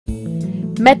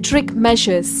Metric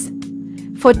measures.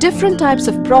 For different types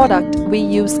of product, we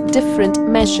use different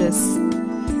measures.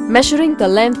 Measuring the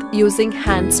length using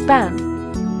hand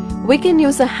span. We can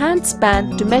use a hand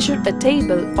span to measure a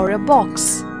table or a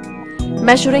box.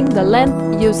 Measuring the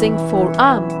length using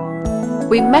forearm.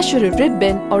 We measure a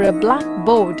ribbon or a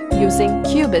blackboard using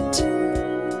cubit.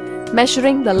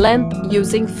 Measuring the length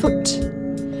using foot.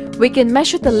 We can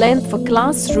measure the length for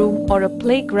classroom or a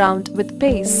playground with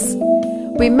pace.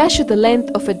 We measure the length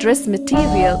of a dress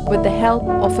material with the help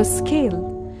of a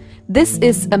scale. This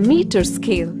is a meter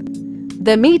scale.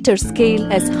 The meter scale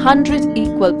has 100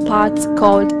 equal parts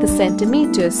called the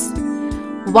centimeters.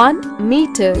 1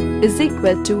 meter is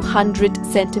equal to 100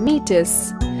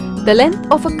 centimeters. The length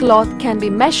of a cloth can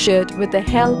be measured with the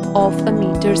help of a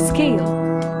meter scale.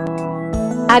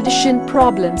 Addition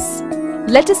problems.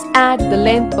 Let us add the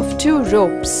length of 2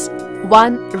 ropes.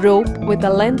 One rope with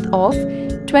a length of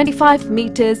 25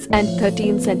 meters and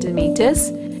 13 centimeters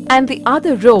and the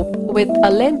other rope with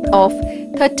a length of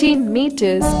 13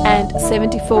 meters and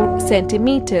 74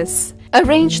 centimeters.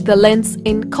 Arrange the lengths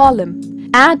in column.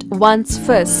 Add ones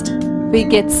first. We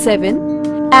get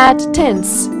 7. Add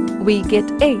tens. We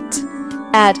get 8.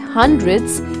 Add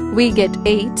hundreds. We get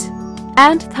 8.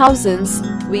 And thousands.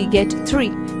 We get 3.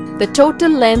 The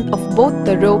total length of both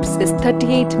the ropes is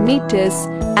 38 meters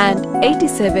and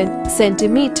 87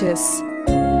 centimeters.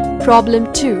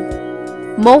 Problem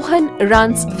 2. Mohan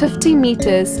runs 50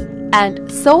 meters and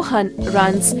Sohan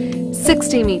runs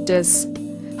 60 meters.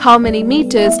 How many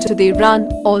meters do they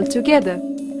run altogether?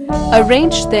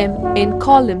 Arrange them in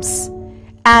columns.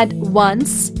 Add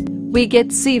ones, we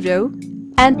get 0,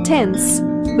 and tens,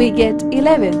 we get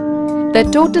 11. The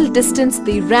total distance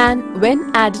they ran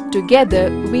when added together,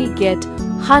 we get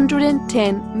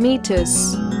 110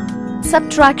 meters.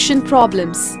 Subtraction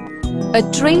problems. A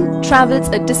train travels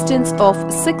a distance of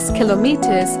 6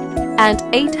 kilometers and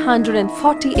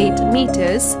 848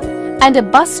 meters and a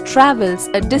bus travels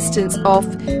a distance of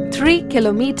 3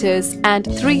 kilometers and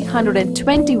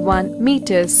 321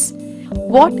 meters.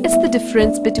 What is the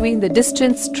difference between the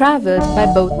distance traveled by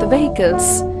both the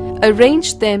vehicles?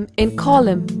 Arrange them in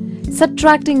column.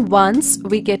 Subtracting ones,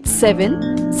 we get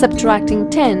 7. Subtracting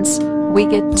tens, we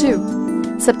get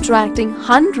 2. Subtracting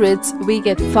hundreds, we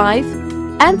get 5.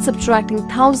 And subtracting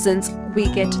thousands, we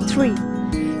get 3.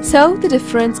 So the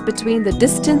difference between the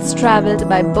distance travelled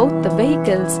by both the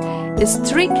vehicles is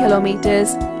 3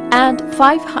 kilometers and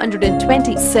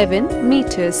 527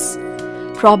 meters.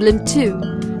 Problem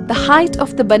 2. The height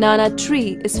of the banana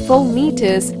tree is 4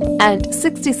 meters and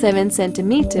 67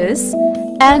 centimeters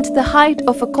and the height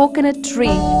of a coconut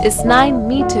tree is 9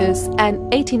 meters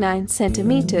and 89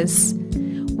 centimeters.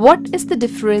 What is the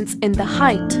difference in the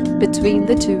height between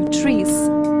the two trees?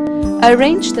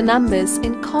 Arrange the numbers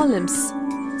in columns.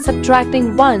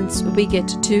 Subtracting ones, we get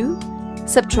 2.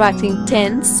 Subtracting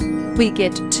tens, we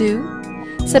get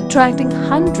 2. Subtracting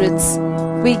hundreds,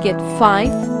 we get 5.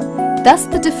 Thus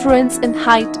the difference in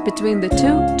height between the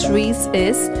two trees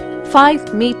is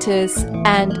 5 meters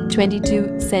and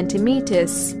 22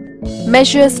 centimeters.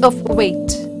 Measures of weight.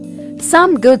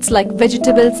 Some goods like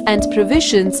vegetables and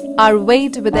provisions are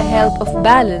weighed with the help of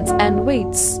balance and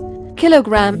weights.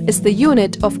 Kilogram is the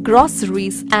unit of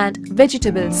groceries and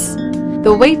vegetables.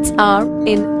 The weights are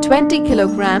in 20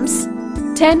 kilograms,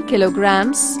 10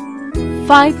 kilograms,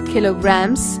 5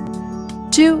 kilograms,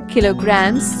 2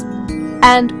 kilograms,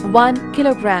 and 1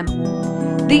 kilogram.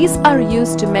 These are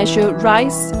used to measure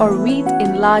rice or wheat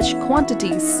in large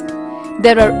quantities.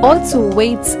 There are also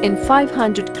weights in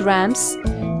 500 grams,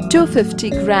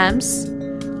 250 grams,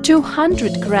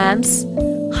 200 grams,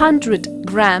 100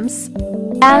 grams,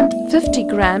 and 50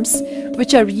 grams,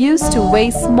 which are used to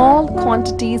weigh small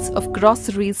quantities of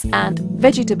groceries and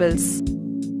vegetables.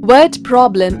 Word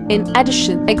problem in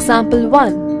addition. Example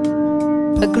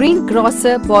 1. A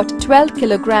greengrocer bought 12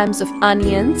 kilograms of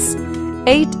onions,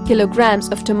 8 kilograms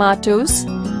of tomatoes,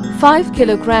 5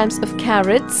 kilograms of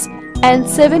carrots, and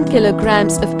 7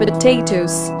 kilograms of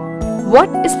potatoes. What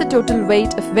is the total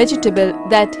weight of vegetable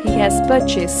that he has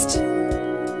purchased?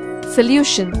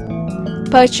 Solution.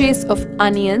 Purchase of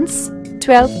onions,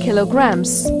 12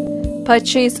 kilograms.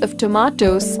 Purchase of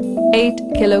tomatoes, 8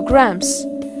 kilograms.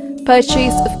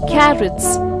 Purchase of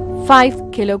carrots,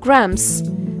 5 kilograms.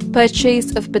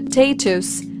 Purchase of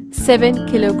potatoes, 7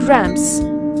 kilograms.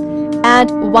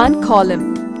 Add one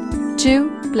column.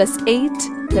 2 plus 8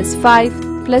 plus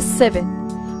 5 plus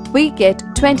 7. We get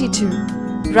 22.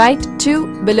 Write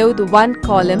 2 below the 1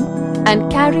 column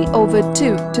and carry over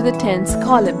 2 to the tens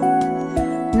column.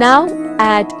 Now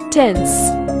add tens.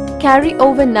 Carry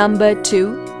over number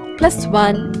 2 plus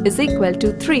 1 is equal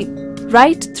to 3.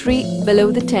 Write 3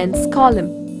 below the tens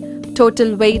column.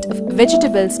 Total weight of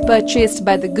vegetables purchased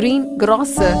by the green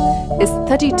grocer is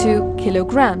 32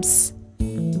 kilograms.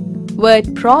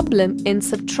 Word problem in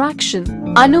subtraction.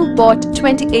 Anu bought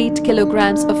 28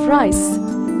 kilograms of rice.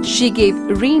 She gave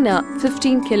Reena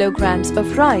 15 kilograms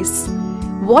of rice.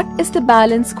 What is the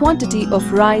balance quantity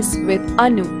of rice with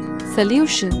Anu?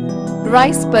 Solution.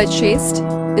 Rice purchased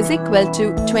is equal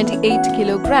to 28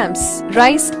 kilograms.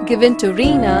 Rice given to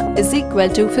Reena is equal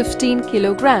to 15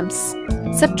 kilograms.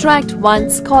 Subtract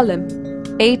 1's column.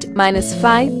 8 minus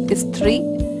 5 is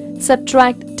 3.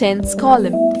 Subtract 10's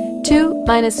column. 2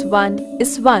 minus 1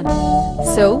 is 1.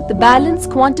 So, the balance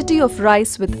quantity of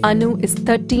rice with Anu is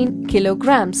 13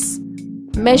 kilograms.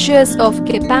 Measures of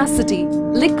capacity.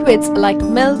 Liquids like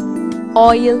milk,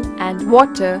 oil and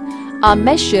water are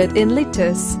measured in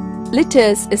liters.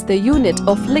 Liters is the unit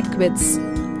of liquids.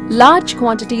 Large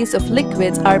quantities of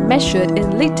liquids are measured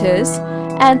in liters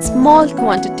and small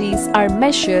quantities are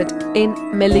measured in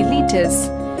milliliters.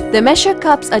 The measure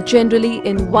cups are generally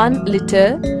in 1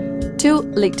 liter, 2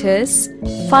 liters,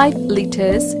 5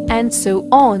 liters and so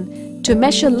on to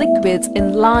measure liquids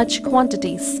in large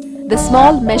quantities. The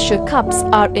small measure cups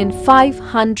are in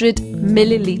 500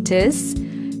 milliliters,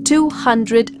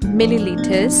 200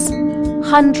 milliliters,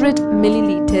 100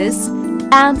 milliliters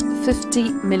and 50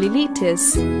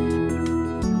 milliliters.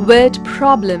 Word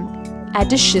problem.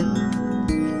 Addition.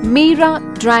 Meera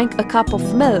drank a cup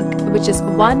of milk which is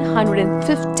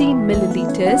 150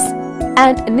 milliliters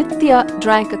and Nitya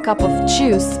drank a cup of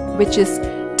juice which is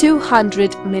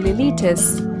 200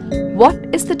 milliliters. What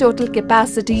is the total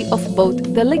capacity of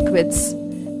both the liquids?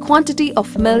 Quantity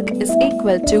of milk is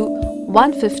equal to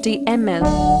 150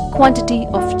 ml. Quantity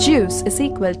of juice is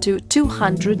equal to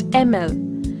 200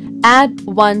 ml. Add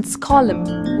 1's column,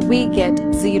 we get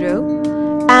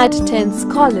 0. Add 10's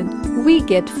column, we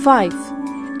get 5.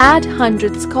 Add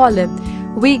 100's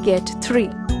column, we get 3.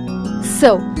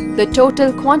 So, the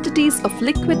total quantities of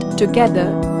liquid together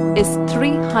is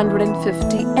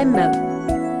 350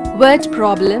 ml. Word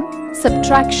problem.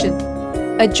 Subtraction.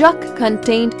 A jug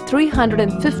contained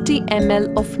 350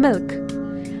 ml of milk.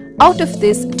 Out of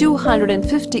this,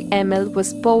 250 ml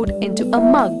was poured into a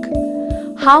mug.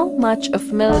 How much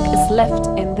of milk is left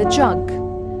in the jug?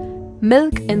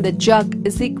 Milk in the jug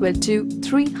is equal to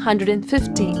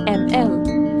 350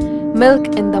 ml.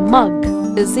 Milk in the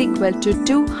mug is equal to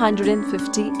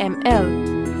 250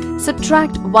 ml.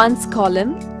 Subtract 1's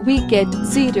column, we get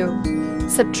 0.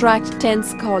 Subtract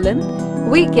 10's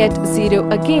column, we get 0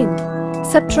 again.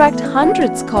 Subtract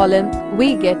 100's column,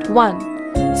 we get 1.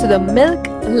 So the milk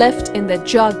left in the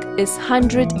jug is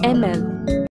 100 ml.